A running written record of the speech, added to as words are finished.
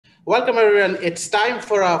Welcome, everyone. It's time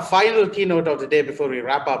for our final keynote of the day before we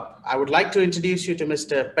wrap up. I would like to introduce you to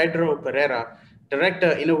Mr. Pedro Pereira,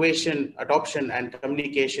 Director, Innovation, Adoption, and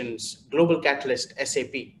Communications, Global Catalyst,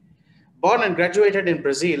 SAP. Born and graduated in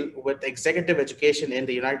Brazil with executive education in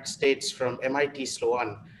the United States from MIT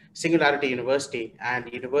Sloan, Singularity University,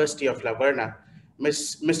 and University of La Verna,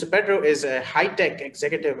 Mr. Pedro is a high-tech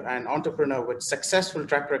executive and entrepreneur with successful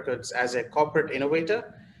track records as a corporate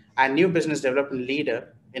innovator and new business development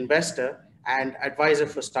leader, investor, and advisor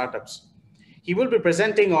for startups. He will be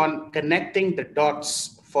presenting on connecting the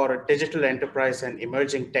dots for a digital enterprise and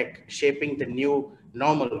emerging tech, shaping the new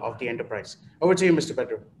normal of the enterprise. Over to you, Mr.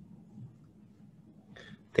 Pedro.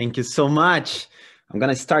 Thank you so much. I'm going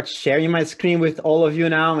to start sharing my screen with all of you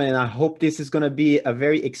now, and I hope this is going to be a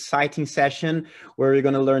very exciting session where we're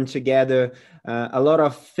going to learn together a lot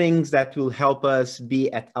of things that will help us be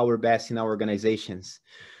at our best in our organizations.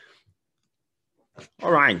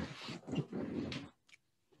 All right.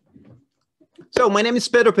 So my name is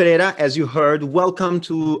Pedro Pereira, as you heard. Welcome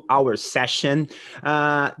to our session.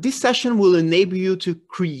 This session will enable you to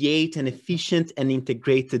create an efficient and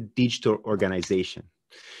integrated digital organization.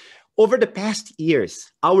 Over the past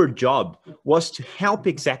years, our job was to help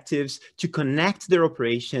executives to connect their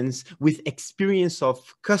operations with experience of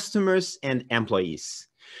customers and employees.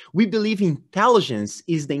 We believe intelligence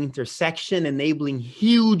is the intersection enabling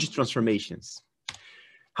huge transformations.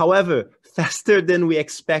 However, faster than we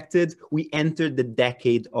expected, we entered the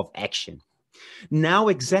decade of action. Now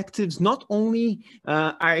executives not only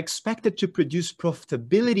are expected to produce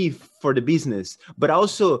profitability for the business, but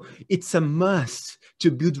also it's a must to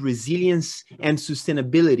build resilience and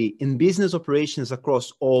sustainability in business operations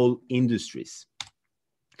across all industries.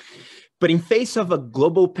 But in face of a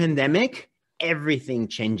global pandemic, everything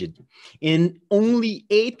changed. In only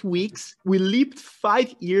 8 weeks, we leaped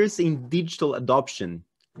 5 years in digital adoption.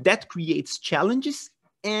 That creates challenges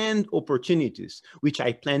and opportunities, which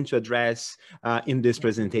I plan to address in this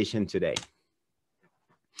presentation today.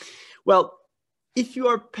 Well, if you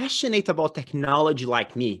are passionate about technology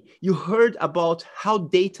like me, you heard about how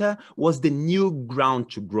data was the new ground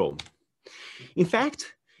to grow. In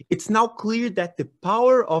fact, it's now clear that the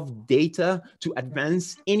power of data to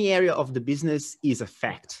advance any area of the business is a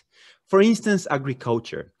fact. For instance,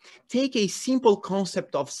 agriculture. Take a simple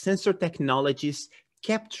concept of sensor technologies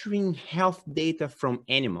capturing health data from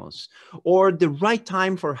animals, or the right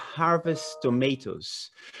time for harvest tomatoes,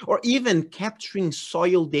 or even capturing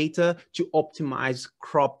soil data to optimize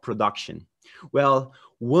crop production. Well,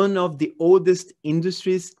 one of the oldest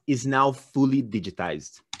industries is now fully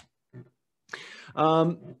digitized.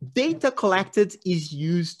 Data collected is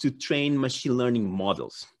used to train machine learning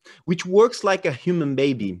models, which works like a human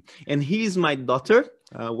baby. And here's my daughter.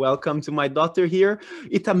 Welcome to my daughter here.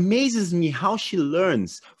 It amazes me how she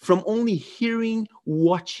learns from only hearing,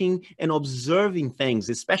 watching, and observing things,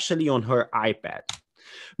 especially on her iPad.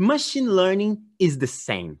 Machine learning is the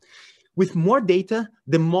same. With more data,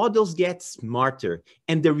 the models get smarter,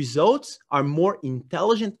 and the results are more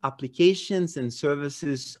intelligent applications and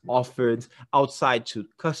services offered outside to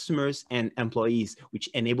customers and employees, which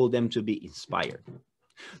enable them to be inspired.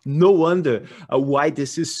 No wonder why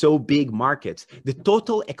this is so big market. The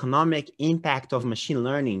total economic impact of machine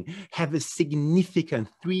learning have a significant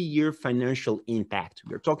 3-year financial impact.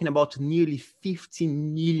 We're talking about nearly $50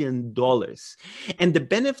 million. And the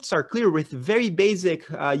benefits are clear with very basic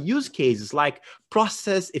use cases like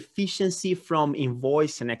process efficiency from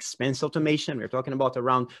invoice and expense automation. We're talking about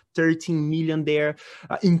around 13 million there.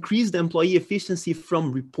 Increased employee efficiency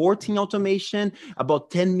from reporting automation,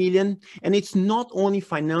 about 10 million. And it's not only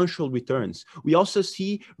financial returns. We also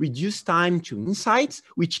see reduced time to insights,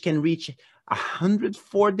 which can reach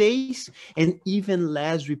 104 days, and even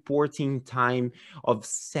less reporting time of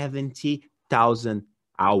 70,000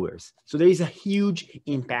 hours. So there is a huge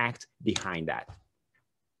impact behind that.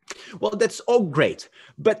 Well, that's all great,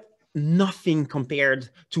 but nothing compared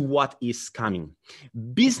to what is coming.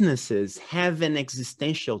 Businesses have an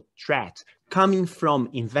existential threat coming from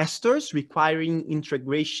investors requiring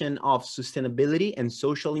integration of sustainability and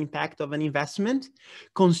social impact of an investment,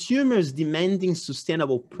 consumers demanding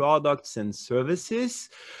sustainable products and services,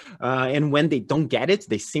 and when they don't get it,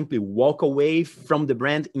 they simply walk away from the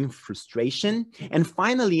brand in frustration, and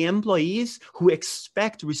finally, employees who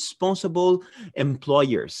expect responsible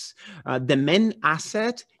employers. The main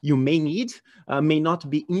asset you may need may not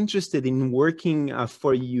be interested in working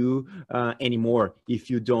for you anymore if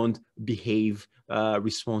you don't behave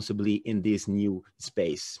responsibly in this new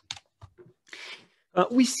space.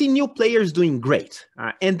 We see new players doing great.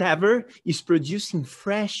 Endeavor is producing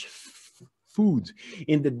fresh food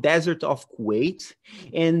in the desert of Kuwait,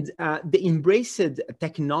 and they embraced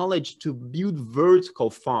technology to build vertical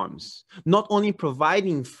farms, not only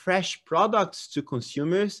providing fresh products to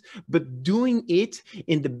consumers, but doing it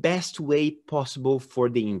in the best way possible for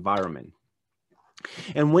the environment.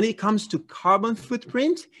 And when it comes to carbon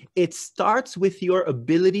footprint, it starts with your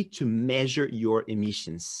ability to measure your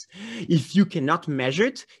emissions. If you cannot measure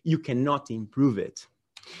it, you cannot improve it.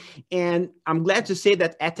 And I'm glad to say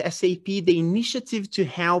that at SAP, the initiative to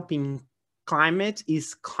help in climate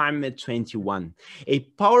is Climate 21, a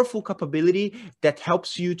powerful capability that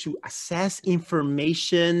helps you to assess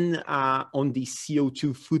information on the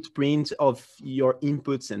CO2 footprint of your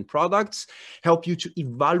inputs and products, help you to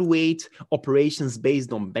evaluate operations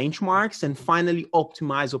based on benchmarks, and finally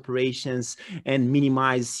optimize operations and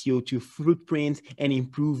minimize CO2 footprint and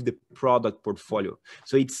improve the product portfolio.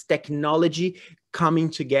 So it's technology coming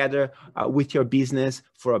together with your business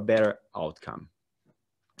for a better outcome.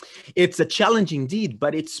 It's a challenge indeed,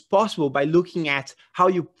 but it's possible by looking at how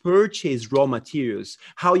you purchase raw materials,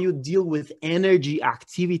 how you deal with energy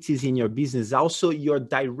activities in your business, also your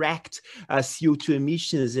direct CO2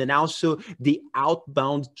 emissions, and also the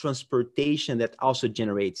outbound transportation that also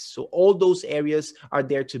generates. So all those areas are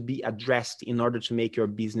there to be addressed in order to make your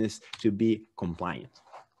business to be compliant.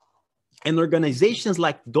 And organizations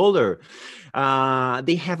like Dollar,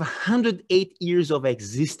 they have 108 years of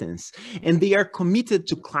existence, and they are committed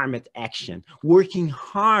to climate action, working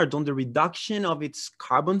hard on the reduction of its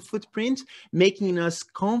carbon footprint, making us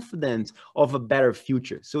confident of a better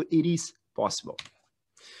future. So it is possible.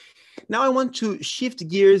 Now I want to shift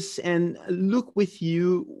gears and look with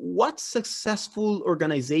you what successful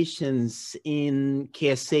organizations in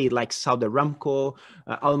KSA like Saudi Aramco,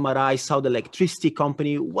 Almarai, Saudi Electricity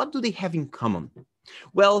Company, what do they have in common?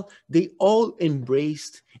 Well, they all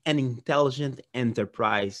embraced an intelligent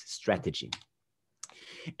enterprise strategy.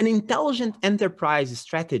 An intelligent enterprise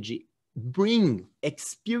strategy bring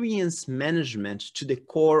experience management to the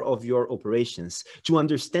core of your operations to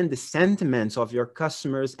understand the sentiments of your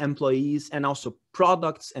customers, employees, and also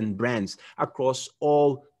products and brands across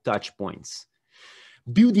all touch points.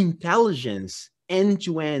 Build intelligence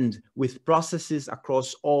end-to-end with processes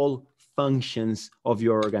across all functions of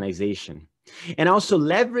your organization. And also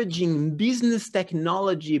leveraging business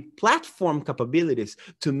technology platform capabilities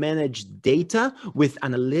to manage data with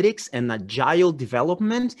analytics and agile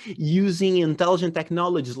development using intelligent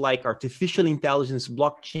technologies like artificial intelligence,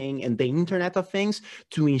 blockchain, and the Internet of Things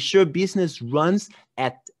to ensure business runs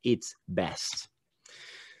at its best.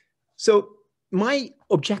 So my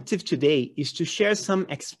objective today is to share some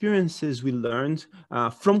experiences we learned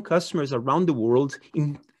from customers around the world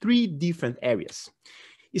in 3 different areas.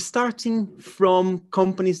 Starting from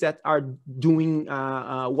companies that are doing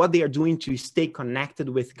what they are doing to stay connected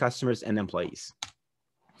with customers and employees.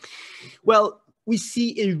 Well, we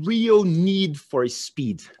see a real need for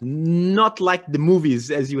speed, not like the movies,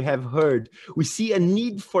 as you have heard. We see a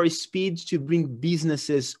need for speed to bring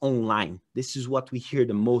businesses online. This is what we hear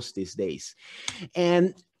the most these days.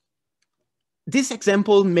 And this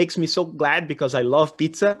example makes me so glad because I love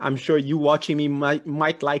pizza. I'm sure you watching me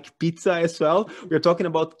might like pizza as well. We're talking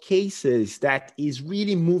about cases that is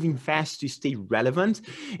really moving fast to stay relevant.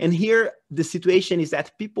 And here the situation is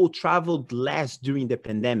that people traveled less during the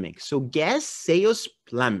pandemic. So gas sales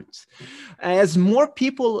plummet. As more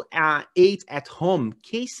people ate at home,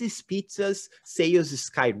 Casey's Pizza's sales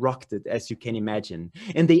skyrocketed, as you can imagine.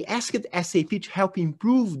 And they asked SAP to help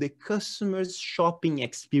improve the customer's shopping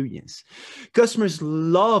experience. Customers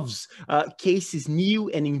loves Casey's new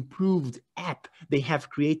and improved app they have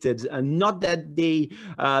created. Not that they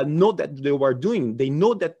know that they were doing, they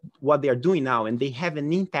know that what they are doing now, and they have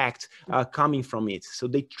an impact coming from it. So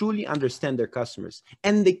they truly understand their customers.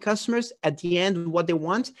 And the customers, at the end, what they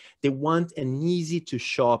want an easy to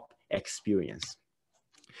shop experience.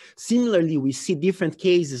 Similarly, we see different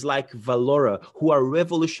cases like Valora, who are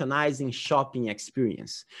revolutionizing shopping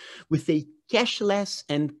experience. With a cashless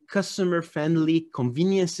and customer-friendly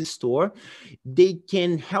convenience store, they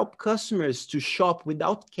can help customers to shop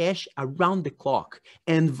without cash around the clock.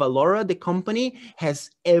 And Valora, the company, has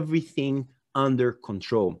everything under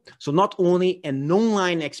control. So not only an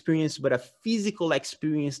online experience, but a physical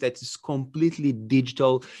experience that is completely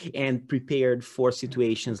digital and prepared for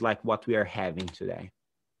situations like what we are having today.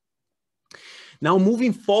 Now,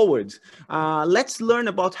 moving forward, let's learn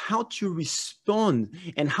about how to respond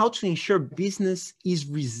and how to ensure business is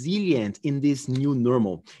resilient in this new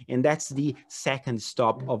normal. And that's the second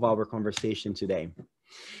stop of our conversation today.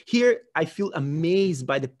 Here, I feel amazed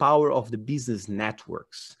by the power of the business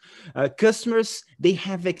networks. Customers, they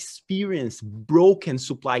have experienced broken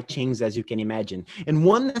supply chains, as you can imagine. And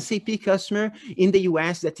one SAP customer in the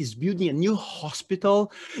US that is building a new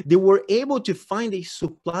hospital, they were able to find a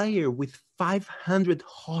supplier with 500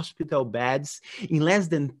 hospital beds in less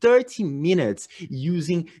than 30 minutes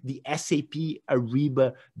using the SAP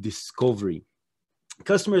Ariba Discovery.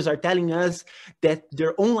 Customers are telling us that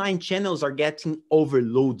their online channels are getting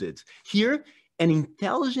overloaded. Here, an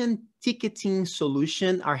intelligent ticketing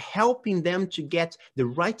solution are helping them to get the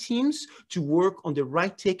right teams to work on the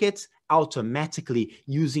right tickets automatically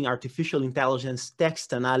using artificial intelligence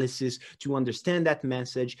text analysis to understand that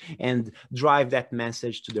message and drive that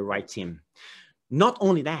message to the right team. Not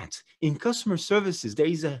only that, in customer services, there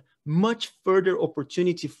is a much further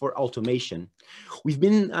opportunity for automation. We've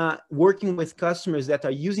been working with customers that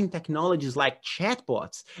are using technologies like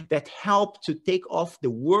chatbots that help to take off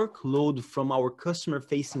the workload from our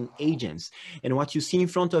customer-facing agents. And what you see in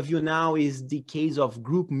front of you now is the case of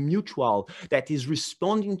Group Mutual that is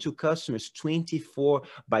responding to customers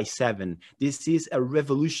 24/7. This is a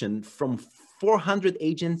revolution from 400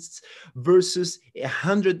 agents versus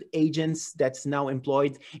 100 agents that's now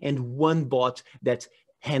employed and one bot that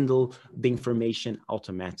handle the information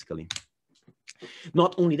automatically.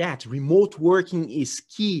 Not only that, remote working is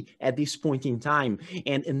key at this point in time,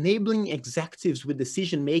 and enabling executives with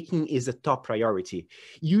decision-making is a top priority.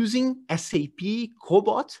 Using SAP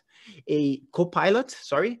Copilot,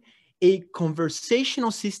 a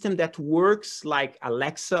conversational system that works like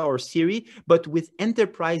Alexa or Siri, but with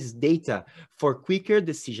enterprise data for quicker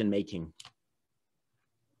decision-making.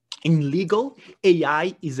 In legal,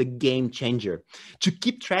 AI is a game changer to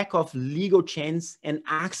keep track of legal trends and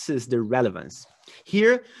access their relevance.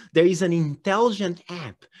 Here, there is an intelligent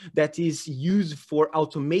app that is used for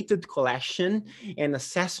automated collection and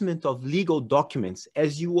assessment of legal documents.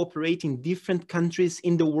 As you operate in different countries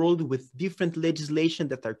in the world with different legislation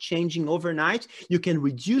that are changing overnight, you can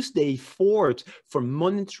reduce the effort for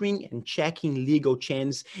monitoring and checking legal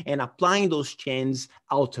trends and applying those trends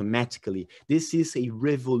automatically. This is a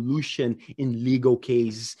revolution in legal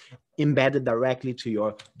cases embedded directly to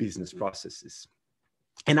your business processes.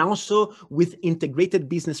 And also with integrated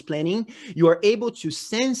business planning, you are able to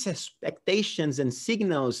sense expectations and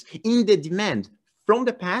signals in the demand from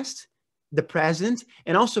the past, the present,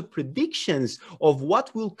 and also predictions of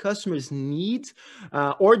what will customers need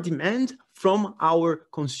or demand from our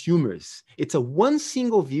consumers. It's a one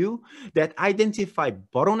single view that identifies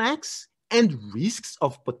bottlenecks and risks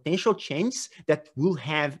of potential change that will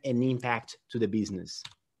have an impact to the business.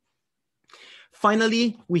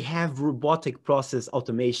 Finally, we have robotic process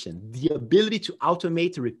automation, the ability to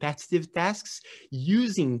automate repetitive tasks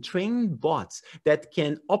using trained bots that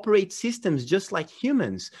can operate systems just like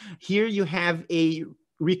humans. Here you have a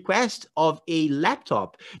request of a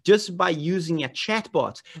laptop just by using a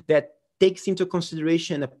chatbot that takes into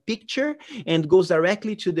consideration a picture and goes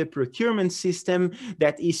directly to the procurement system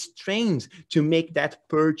that is trained to make that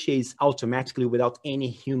purchase automatically without any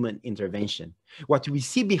human intervention. What we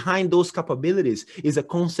see behind those capabilities is a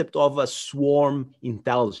concept of a swarm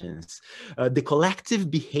intelligence, the collective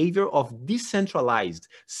behavior of decentralized,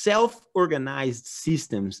 self-organized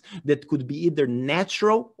systems that could be either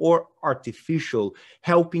natural or artificial,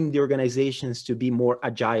 helping the organizations to be more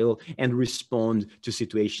agile and respond to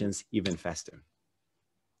situations even faster.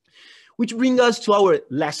 Which brings us to our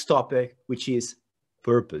last topic, which is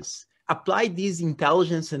purpose. Apply these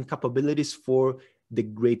intelligence and capabilities for the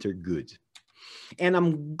greater good. And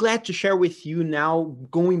I'm glad to share with you now,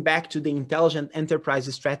 going back to the intelligent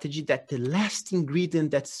enterprise strategy, that the last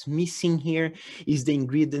ingredient that's missing here is the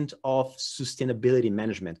ingredient of sustainability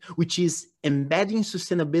management, which is embedding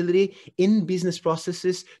sustainability in business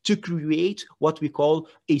processes to create what we call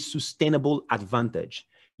a sustainable advantage.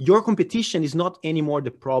 Your competition is not anymore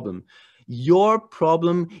the problem. Your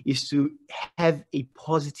problem is to have a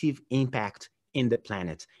positive impact in the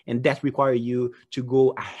planet, and that requires you to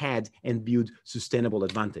go ahead and build sustainable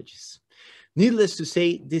advantages. Needless to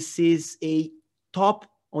say, this is a top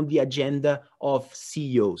on the agenda of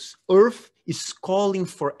CEOs. Earth is calling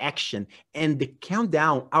for action, and the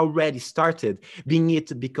countdown already started, being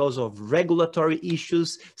it because of regulatory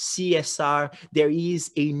issues, CSR. There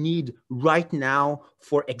is a need right now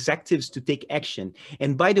for executives to take action.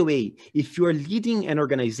 And by the way, if you are leading an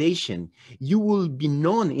organization, you will be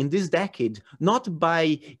known in this decade not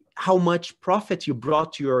by how much profit you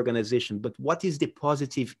brought to your organization, but what is the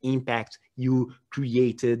positive impact you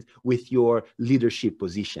created with your leadership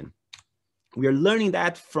position. We are learning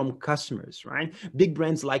that from customers, right? Big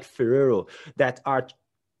brands like Ferrero that are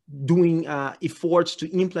doing efforts to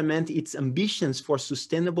implement its ambitions for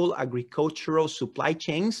sustainable agricultural supply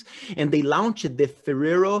chains. And they launched the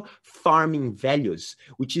Ferrero Farming Values,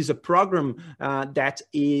 which is a program that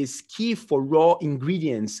is key for raw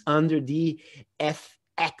ingredients under the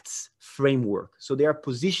FX framework. So they are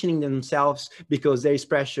positioning themselves because there is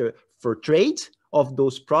pressure for trade of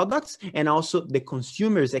those products, and also the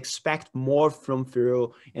consumers expect more from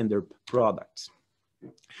Ferrero and their products.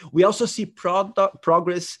 We also see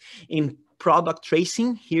progress in product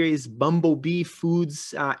tracing. Here is Bumblebee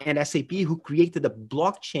Foods and SAP, who created a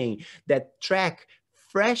blockchain that track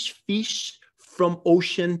fresh fish from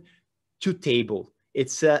ocean to table.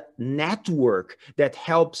 It's a network that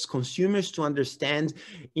helps consumers to understand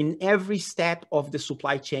in every step of the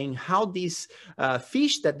supply chain how these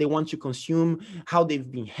fish that they want to consume, how they've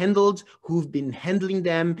been handled, who've been handling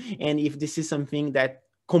them, and if this is something that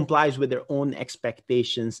complies with their own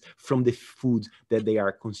expectations from the food that they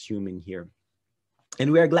are consuming here. And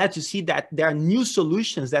we are glad to see that there are new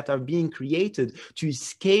solutions that are being created to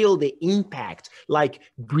scale the impact, like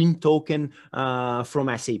Green Token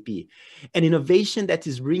from SAP, an innovation that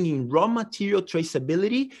is bringing raw material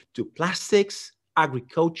traceability to plastics,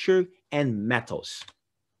 agriculture, and metals.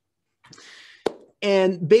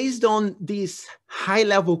 And based on this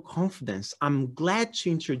high-level confidence, I'm glad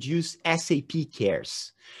to introduce SAP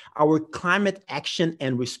Cares, our climate action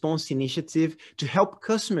and response initiative to help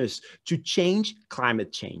customers to change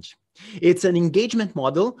climate change. It's an engagement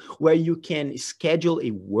model where you can schedule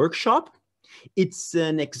a workshop. It's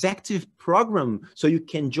an executive program, so you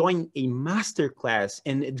can join a masterclass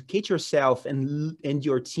and educate yourself and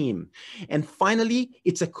your team. And finally,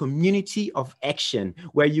 it's a community of action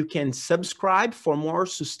where you can subscribe for more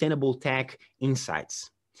sustainable tech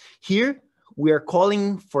insights. Here, we are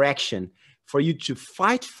calling for action for you to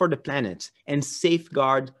fight for the planet and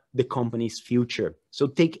safeguard the company's future. So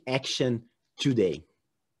take action today.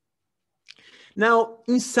 Now,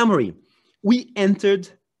 in summary, we entered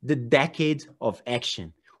the decade of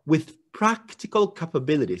action with practical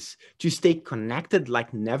capabilities to stay connected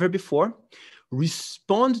like never before,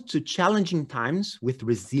 respond to challenging times with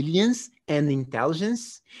resilience and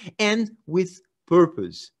intelligence, and with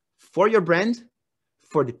purpose for your brand,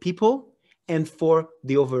 for the people, and for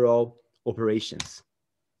the overall operations.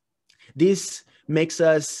 This makes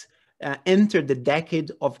us enter the decade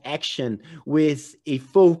of action with a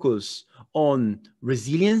focus on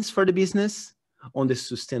resilience for the business, on the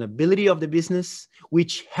sustainability of the business,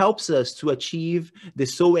 which helps us to achieve the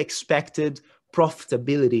so expected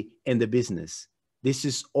profitability in the business. This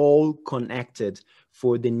is all connected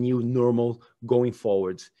for the new normal going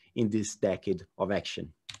forward in this decade of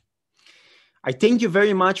action. I thank you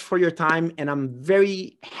very much for your time, and I'm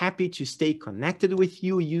very happy to stay connected with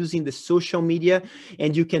you using the social media,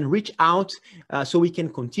 and you can reach out so we can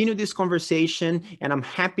continue this conversation, and I'm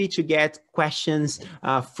happy to get questions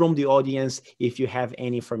from the audience if you have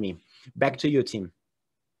any for me. Back to you, Tim.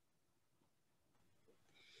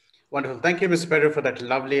 Wonderful. Thank you, Mr. Pedro, for that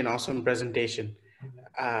lovely and awesome presentation.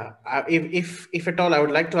 If at all, I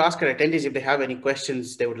would like to ask our attendees if they have any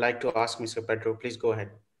questions they would like to ask Mr. Pedro. Please go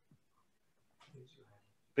ahead.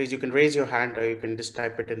 Please, you can raise your hand or you can just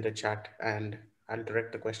type it in the chat and I'll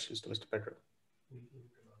direct the questions to Mr. Pedro.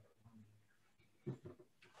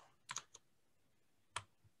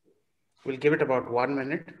 We'll give it about 1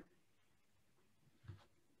 minute.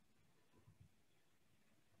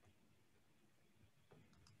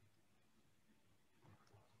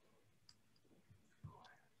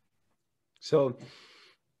 So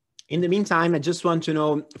in the meantime, I just want to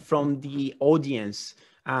know from the audience,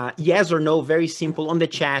 yes or no, very simple on the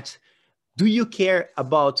chat. Do you care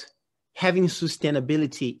about having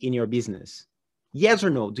sustainability in your business? Yes or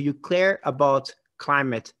no? Do you care about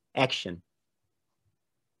climate action?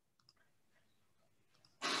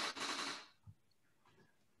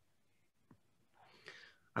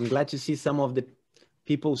 I'm glad to see some of the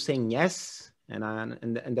people saying yes,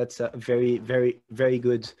 and that's a very, very, very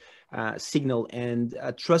good signal. And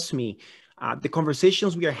trust me, the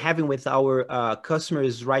conversations we are having with our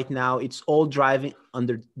customers right now, it's all driving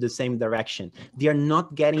under the same direction. They are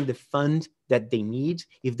not getting the fund that they need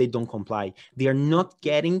if they don't comply. They are not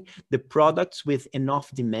getting the products with enough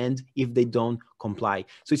demand if they don't comply.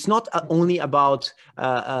 So it's not only about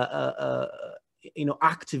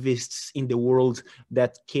activists in the world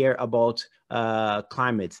that care about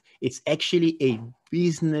climate. It's actually a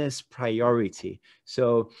business priority.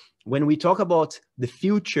 So when we talk about the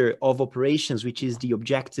future of operations, which is the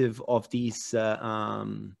objective of this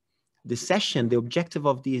session, the objective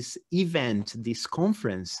of this event, this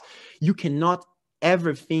conference, you cannot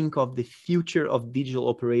ever think of the future of digital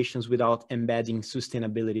operations without embedding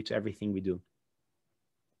sustainability to everything we do.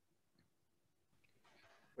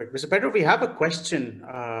 Right. Mr. Pedro, we have a question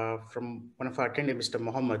from one of our attendees, Mr.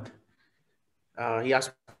 Mohammed. He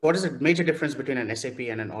asked, what is the major difference between an SAP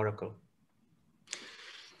and an Oracle?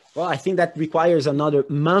 Well, I think that requires another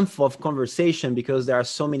month of conversation because there are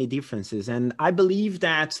so many differences. And I believe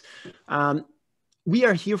that we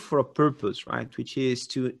are here for a purpose, right? Which is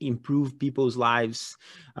to improve people's lives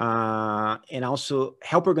and also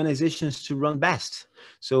help organizations to run best.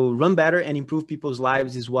 So run better and improve people's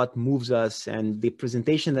lives is what moves us. And the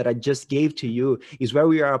presentation that I just gave to you is where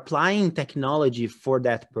we are applying technology for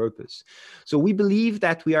that purpose. So we believe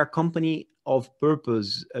that we are a company of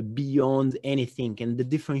purpose beyond anything. And the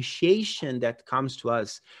differentiation that comes to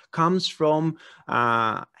us comes from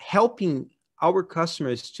helping our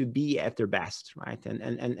customers to be at their best, right?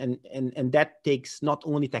 And that takes not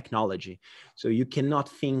only technology. So you cannot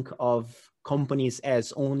think of companies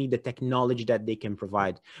as only the technology that they can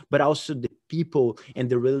provide, but also the people and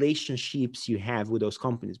the relationships you have with those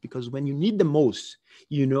companies. Because when you need the most,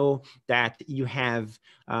 you know that you have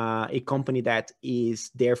a company that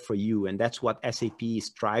is there for you. And that's what SAP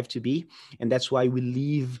strive to be. And that's why we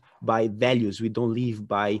live by values. We don't live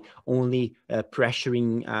by only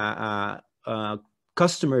pressuring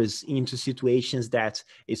customers into situations that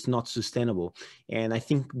it's not sustainable. And I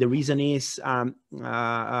think the reason is, and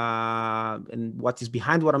what is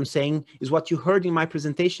behind what I'm saying is what you heard in my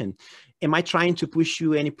presentation. Am I trying to push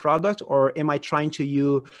you any product, or am I trying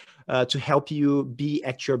to help you be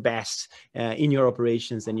at your best in your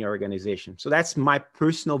operations and your organization? So that's my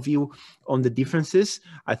personal view on the differences.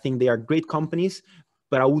 I think they are great companies,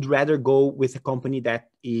 but I would rather go with a company that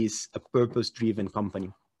is a purpose-driven company.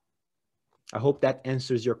 I hope that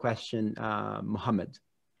answers your question, Mohammed.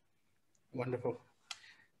 Wonderful.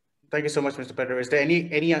 Thank you so much, Mr. Pedro. Is there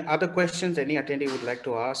any other questions any attendee would like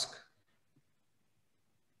to ask?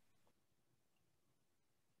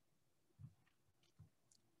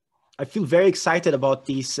 I feel very excited about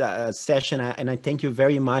this session, and I thank you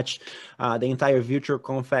very much, the entire Virtual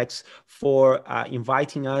Confex, for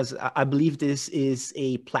inviting us. I believe this is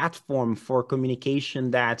a platform for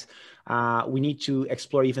communication that we need to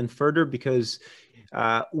explore even further, because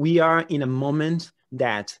we are in a moment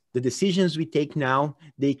that the decisions we take now,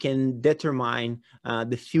 they can determine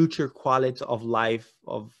the future quality of life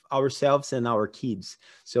of ourselves and our kids.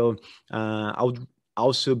 So I would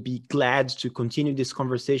also be glad to continue this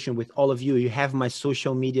conversation with all of you. You have my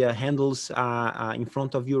social media handles in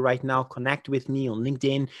front of you right now. Connect with me on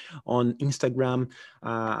LinkedIn, on Instagram.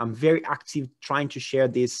 I'm very active trying to share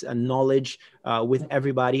this knowledge with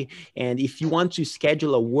everybody. And if you want to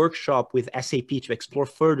schedule a workshop with SAP to explore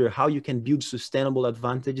further how you can build sustainable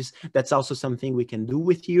advantages, that's also something we can do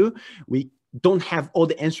with you. We don't have all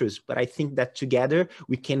the answers, but I think that together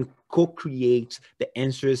we can co-create the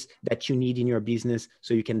answers that you need in your business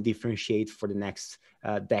so you can differentiate for the next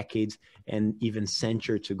decade and even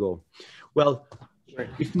century to go. Well, right.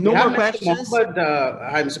 If no more questions.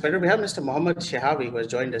 Hi, Mr. Pedro. We have Mr. Mohammed Shahawi who has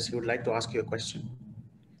joined us. He would like to ask you a question.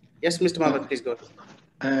 Yes, Mr. Mohammed, please go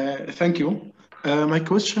ahead. Thank you. My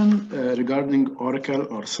question regarding Oracle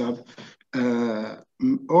or SAP,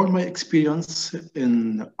 all my experience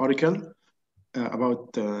in Oracle,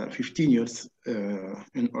 about 15 years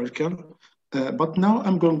in Oracle, but now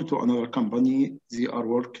I'm going to another company. They are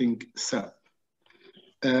working SAP.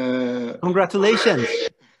 Congratulations.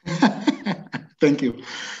 Thank you.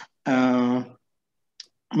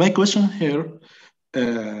 My question here,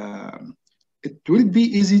 it will be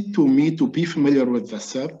easy to me to be familiar with the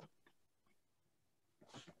SAP.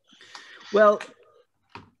 Well,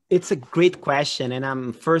 it's a great question. And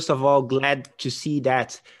I'm first of all glad to see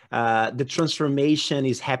that the transformation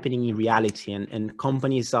is happening in reality, and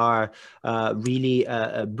companies are really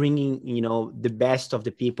bringing, the best of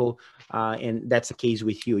the people. And that's the case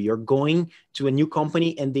with you. You're going to a new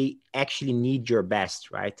company and they actually need your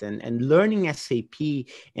best, right? And learning SAP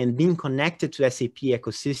and being connected to SAP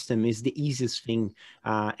ecosystem is the easiest thing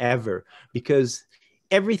ever, because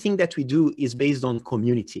everything that we do is based on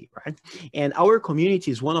community, right? And our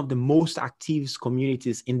community is one of the most active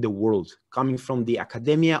communities in the world, coming from the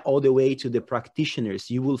academia all the way to the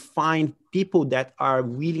practitioners. You will find people that are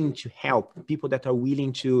willing to help, people that are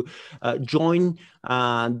willing to join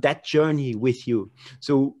that journey with you.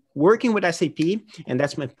 So working with SAP, and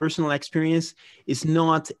that's my personal experience, is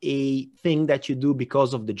not a thing that you do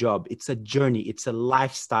because of the job. It's a journey. It's a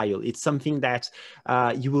lifestyle. It's something that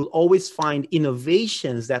you will always find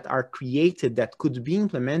innovations that are created that could be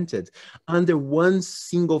implemented under one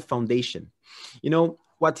single foundation.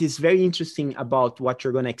 what is very interesting about what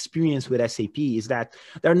you're going to experience with SAP is that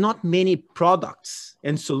there are not many products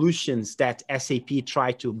and solutions that SAP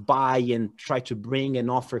try to buy and try to bring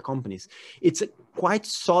and offer companies. It's a quite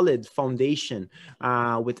solid foundation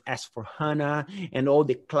with S/4HANA and all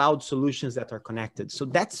the cloud solutions that are connected. So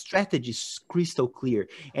that strategy is crystal clear.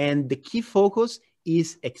 And the key focus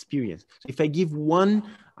is experience. So if I give one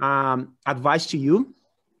advice to you,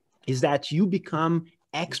 is that you become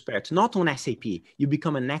expert, not on SAP, you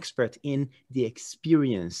become an expert in the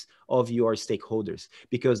experience of your stakeholders,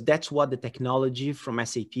 because that's what the technology from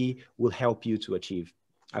SAP will help you to achieve.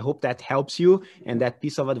 I hope that helps you, and that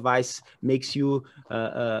piece of advice makes you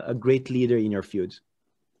a great leader in your field.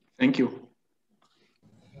 Thank you.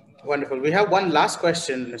 Wonderful. We have one last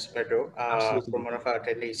question, Mr. Pedro, from one of our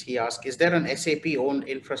attendees. He asked, is there an SAP-owned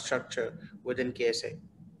infrastructure within KSA?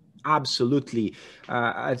 Absolutely.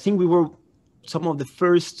 I think we were some of the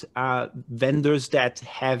first vendors that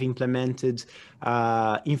have implemented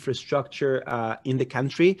infrastructure in the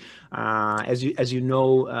country. As you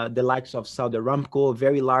know, the likes of Saudi Aramco,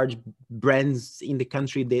 very large brands in the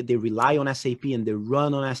country, they rely on SAP and they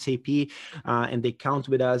run on SAP, and they count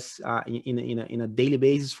with us in a daily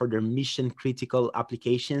basis for their mission critical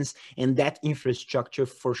applications. And that infrastructure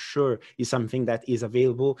for sure is something that is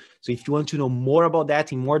available. So if you want to know more about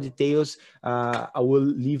that in more details, I will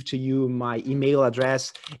leave to you my email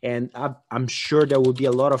address, and I'm sure there will be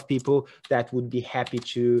a lot of people that would be happy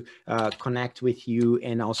to connect with you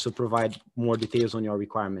and also provide more details on your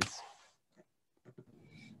requirements.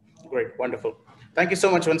 Great, wonderful. Thank you so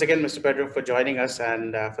much once again, Mr. Pedro, for joining us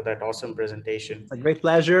and for that awesome presentation. A great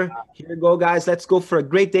pleasure. Here you go, guys. Let's go for a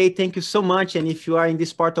great day. Thank you so much. And if you are in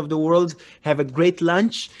this part of the world, have a great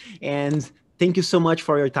lunch. And thank you so much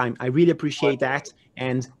for your time. I really appreciate that.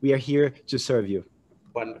 And we are here to serve you.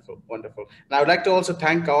 Wonderful, wonderful. And I would like to also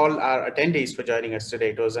thank all our attendees for joining us today.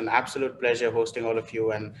 It was an absolute pleasure hosting all of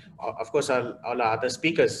you, and of course, all our other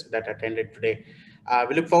speakers that attended today.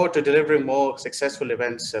 We look forward to delivering more successful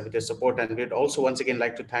events with your support, and we'd also once again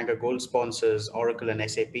like to thank our gold sponsors, Oracle and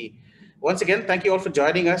SAP. Once again, thank you all for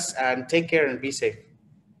joining us, and take care and be safe.